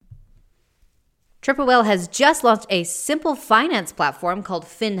Triple Whale has just launched a simple finance platform called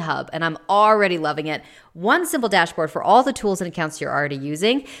FinHub, and I'm already loving it. One simple dashboard for all the tools and accounts you're already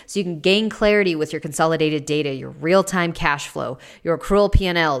using, so you can gain clarity with your consolidated data, your real-time cash flow, your accrual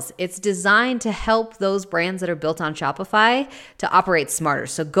P&Ls. It's designed to help those brands that are built on Shopify to operate smarter.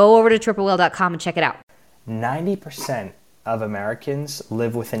 So go over to triplewhale.com and check it out. 90% of Americans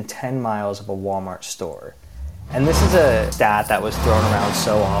live within 10 miles of a Walmart store. And this is a stat that was thrown around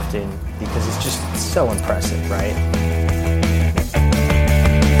so often because it's just so impressive, right?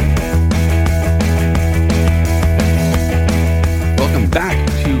 Welcome back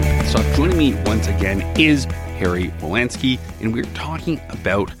to Pitstop. Joining me once again is Harry Wolanski, and we're talking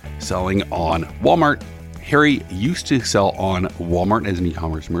about selling on Walmart. Harry used to sell on Walmart as an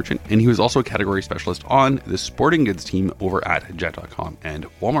e-commerce merchant, and he was also a category specialist on the sporting goods team over at Jet.com and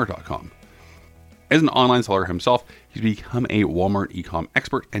Walmart.com. As an online seller himself, he's become a Walmart e-com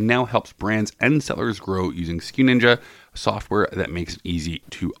expert and now helps brands and sellers grow using SKU Ninja, software that makes it easy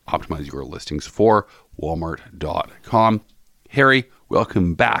to optimize your listings for Walmart.com. Harry,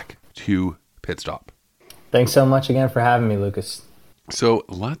 welcome back to Pitstop. Thanks so much again for having me, Lucas. So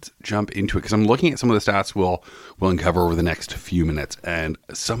let's jump into it because I'm looking at some of the stats we'll uncover over the next few minutes, and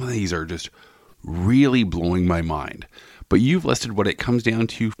some of these are just really blowing my mind. But you've listed what it comes down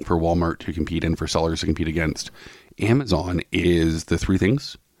to for Walmart to compete and for sellers to compete against Amazon is the three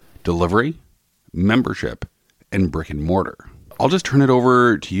things: delivery, membership, and brick and mortar. I'll just turn it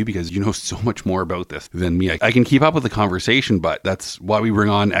over to you because you know so much more about this than me. I can keep up with the conversation, but that's why we bring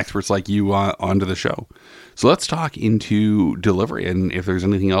on experts like you onto the show. So let's talk into delivery, and if there's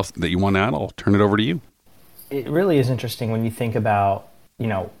anything else that you want to add, I'll turn it over to you. It really is interesting when you think about,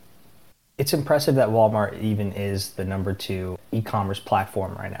 it's impressive that Walmart even is the number 2 e-commerce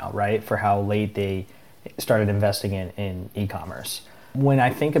platform right now, right? For how late they started investing in e-commerce. When I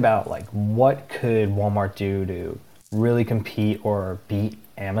think about what could Walmart do to really compete or beat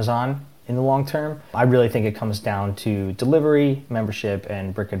Amazon in the long term, I really think it comes down to delivery, membership,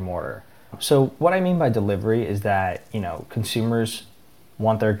 and brick and mortar. So what I mean by delivery is that, consumers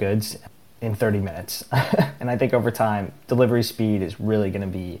want their goods in 30 minutes. And I think over time, delivery speed is really going to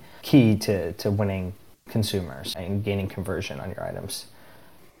be key to winning consumers and gaining conversion on your items.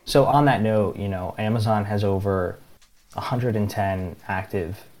 So on that note, Amazon has over 110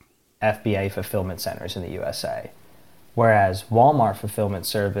 active FBA fulfillment centers in the USA, whereas Walmart fulfillment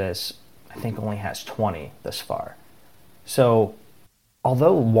service, I think, only has 20 thus far. So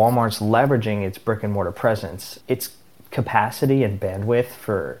although Walmart's leveraging its brick and mortar presence, its capacity and bandwidth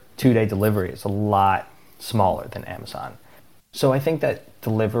for 2-day delivery is a lot smaller than Amazon. So I think that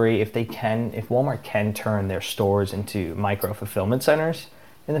delivery, if Walmart can turn their stores into micro fulfillment centers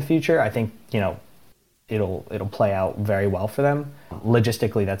in the future, I think, it'll play out very well for them.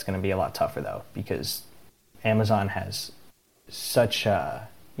 Logistically, that's going to be a lot tougher though, because Amazon has such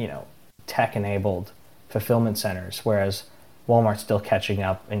tech-enabled fulfillment centers, whereas Walmart's still catching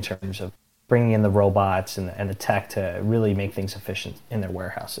up in terms of bringing in the robots and the tech to really make things efficient in their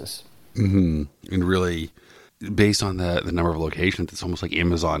warehouses. Mm-hmm. And really, based on the number of locations, it's almost like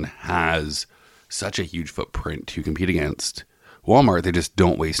Amazon has such a huge footprint to compete against Walmart. They just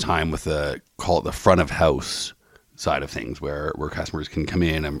don't waste time with the front of house side of things where customers can come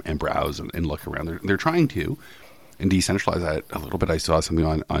in and browse and look around. They're trying to and decentralize that a little bit. I saw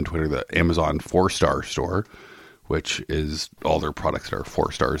something on Twitter, the Amazon 4-star store, which is all their products that are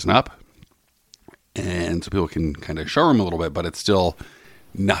 4 stars and up. And so people can kind of show them a little bit, but it's still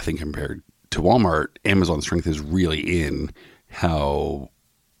nothing compared to Walmart. Amazon's strength is really in how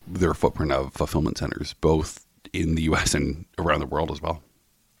their footprint of fulfillment centers, both in the US and around the world as well.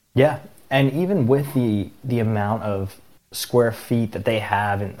 Yeah. And even with the amount of square feet that they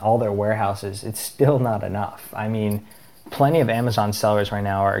have in all their warehouses, it's still not enough. I mean, plenty of Amazon sellers right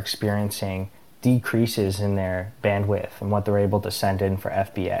now are experiencing decreases in their bandwidth and what they're able to send in for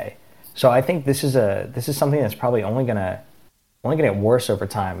FBA. So I think this is something that's probably only gonna get worse over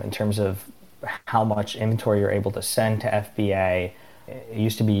time in terms of how much inventory you're able to send to FBA. It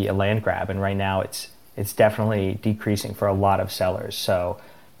used to be a land grab, and right now it's definitely decreasing for a lot of sellers. So,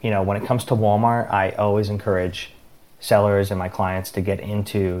 when it comes to Walmart, I always encourage sellers and my clients to get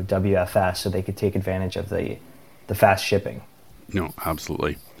into WFS so they could take advantage of the fast shipping. No,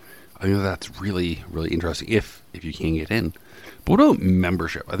 absolutely. I think that's really, really interesting if you can get in. But what about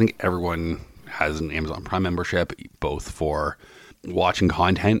membership? I think everyone has an Amazon Prime membership, both for watching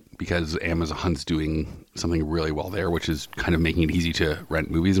content because Amazon's doing something really well there, which is kind of making it easy to rent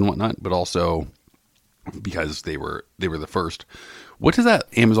movies and whatnot, but also because they were the first. What does that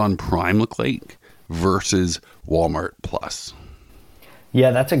Amazon Prime look like versus Walmart Plus?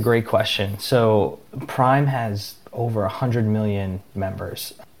 Yeah, that's a great question. So Prime has over 100 million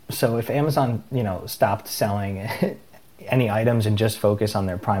members. So if Amazon, stopped selling any items and just focus on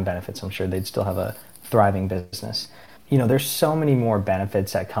their Prime benefits, I'm sure they'd still have a thriving business. There's so many more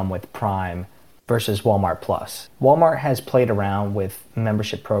benefits that come with Prime versus Walmart Plus. Walmart has played around with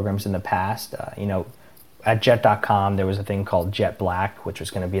membership programs in the past. At Jet.com, there was a thing called Jet Black, which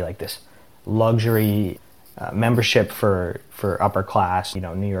was going to be like this luxury membership for upper class,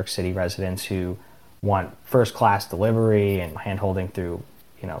 New York City residents who want first class delivery and hand-holding through,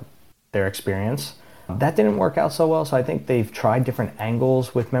 their experience. That didn't work out so well, so I think they've tried different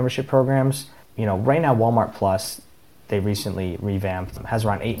angles with membership programs. Right now Walmart Plus, they recently revamped, has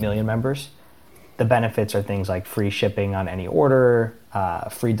around 8 million members. The benefits are things like free shipping on any order,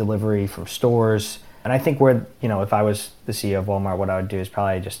 free delivery from stores. And I think if I was the CEO of Walmart, what I would do is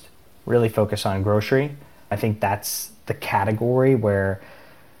probably just really focus on grocery. I think that's the category where,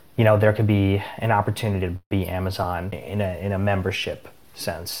 there could be an opportunity to be Amazon in a membership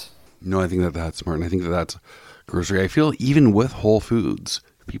sense. No, I think that's smart. And I think that's grocery. I feel even with Whole Foods,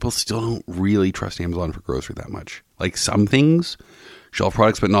 people still don't really trust Amazon for grocery that much. Like some things, shelf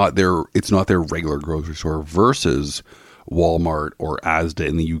products, but it's not their regular grocery store versus Walmart or Asda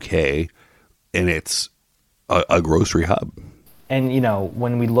in the UK. And it's a grocery hub. And,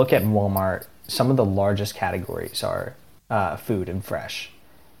 when we look at Walmart, some of the largest categories are food and fresh.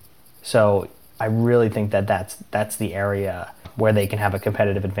 So I really think that's the area where they can have a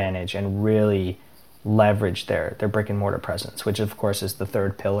competitive advantage and really leverage their brick and mortar presence, which of course is the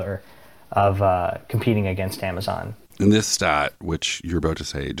third pillar of competing against Amazon. And this stat, which you're about to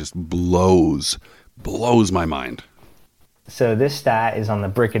say, just blows my mind. So this stat is on the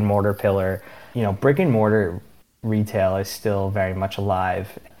brick and mortar pillar. Brick and mortar retail is still very much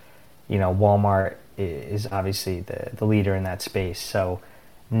alive. Walmart is obviously the leader in that space. So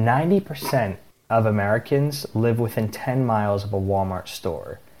 90% of Americans live within 10 miles of a Walmart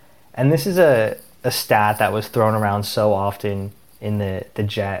store. And this is a stat that was thrown around so often in the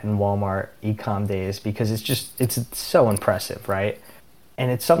Jet and Walmart e-com days because it's so impressive, right?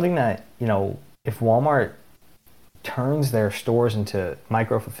 And it's something that, if Walmart turns their stores into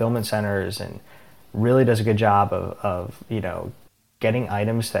micro-fulfillment centers and really does a good job of getting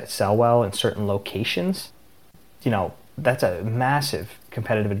items that sell well in certain locations, that's a massive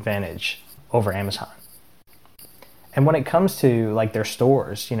competitive advantage over Amazon. And when it comes to like their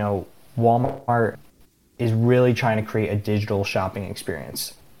stores, Walmart is really trying to create a digital shopping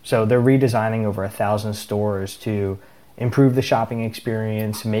experience. So they're redesigning over 1,000 stores to improve the shopping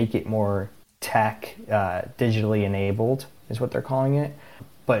experience, make it more tech, digitally enabled is what they're calling it.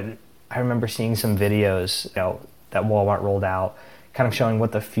 But I remember seeing some videos that Walmart rolled out kind of showing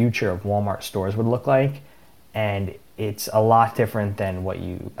what the future of Walmart stores would look like. And it's a lot different than what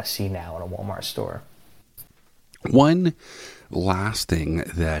you see now in a Walmart store. One last thing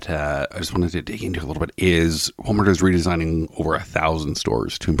that I just wanted to dig into a little bit is Walmart is redesigning over 1,000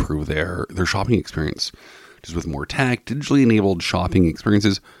 stores to improve their shopping experience, just with more tech, digitally enabled shopping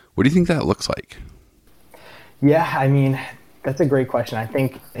experiences. What do you think that looks like? Yeah, I mean, that's a great question. I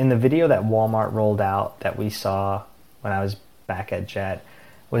think in the video that Walmart rolled out that we saw when I was back at Jet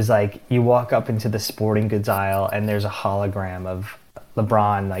was like you walk up into the sporting goods aisle and there's a hologram of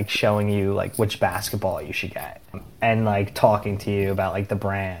LeBron like showing you like which basketball you should get and like talking to you about like the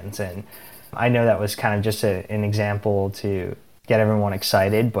brands. And I know that was kind of just an example to get everyone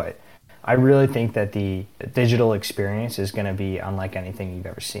excited, but I really think that the digital experience is going to be unlike anything you've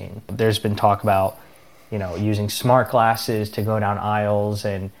ever seen. There's been talk about, using smart glasses to go down aisles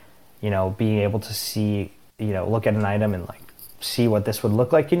and, being able to see, look at an item and like see what this would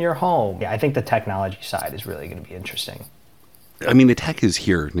look like in your home. Yeah, I think the technology side is really going to be interesting. I mean, the tech is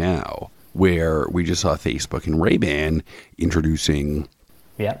here now, where we just saw Facebook and Ray-Ban introducing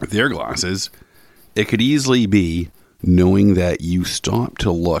their glasses. It could easily be knowing that you stop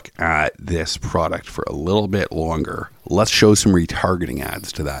to look at this product for a little bit longer. Let's show some retargeting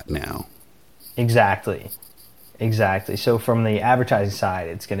ads to that now. Exactly. So from the advertising side,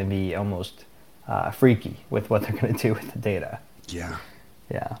 it's going to be almost freaky with what they're going to do with the data. Yeah.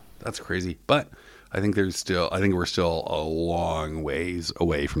 That's crazy. But I think we're still a long ways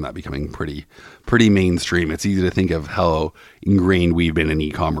away from that becoming pretty mainstream. It's easy to think of how ingrained we've been in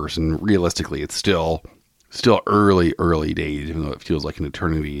e-commerce, and realistically, it's still early days, even though it feels like an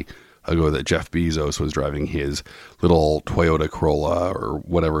eternity ago that Jeff Bezos was driving his little Toyota Corolla or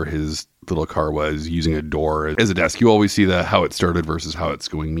whatever his little car was, using a door as a desk. You always see how it started versus how it's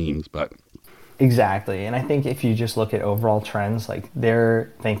going memes, but exactly. And I think if you just look at overall trends, like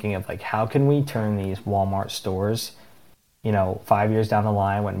they're thinking of like, how can we turn these Walmart stores 5 years down the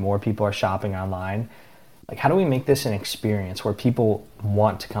line when more people are shopping online, like how do we make this an experience where people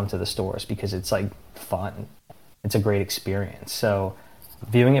want to come to the stores because it's like fun, it's a great experience. So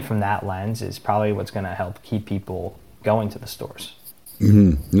viewing it from that lens is probably what's going to help keep people going to the stores.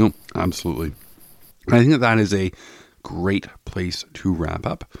 No, absolutely. I think that is a great place to wrap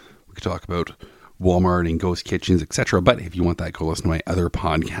up. We could talk about Walmart and ghost kitchens, etc. But if you want that, go listen to my other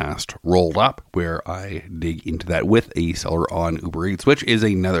podcast, Rolled Up, where I dig into that with a seller on Uber Eats, which is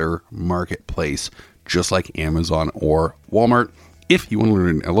another marketplace just like Amazon or Walmart. If you want to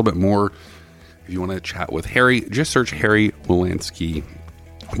learn a little bit more, if you want to chat with Harry, just search Harry Wolanski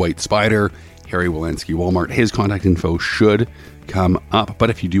White Spider, Harry Wolanski Walmart. His contact info should come up. But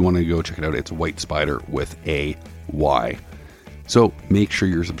if you do want to go check it out, it's White Spider with a Y. So make sure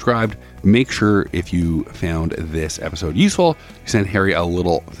you're subscribed. Make sure if you found this episode useful, you send Harry a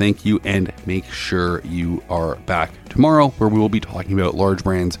little thank you, and make sure you are back tomorrow where we will be talking about large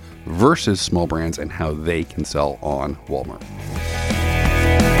brands versus small brands and how they can sell on Walmart.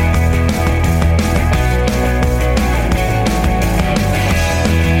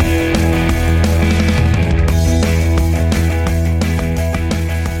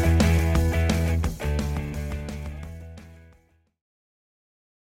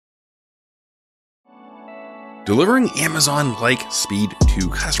 Delivering Amazon-like speed to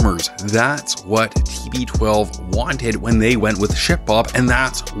customers. That's what TB12 wanted when they went with ShipBob, and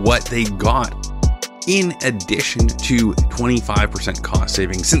that's what they got. In addition to 25% cost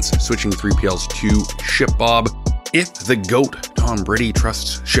savings since switching 3PLs to ShipBob, if the GOAT Tom Brady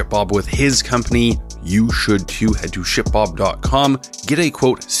trusts ShipBob with his company, you should too. Head to shipbob.com, get a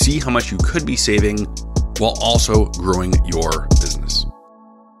quote, see how much you could be saving while also growing your business.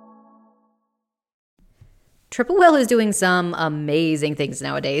 Triple Whale is doing some amazing things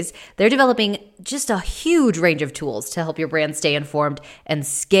nowadays. They're developing just a huge range of tools to help your brand stay informed and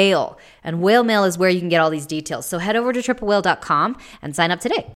scale. And Whale Mail is where you can get all these details. So head over to triplewhale.com and sign up today.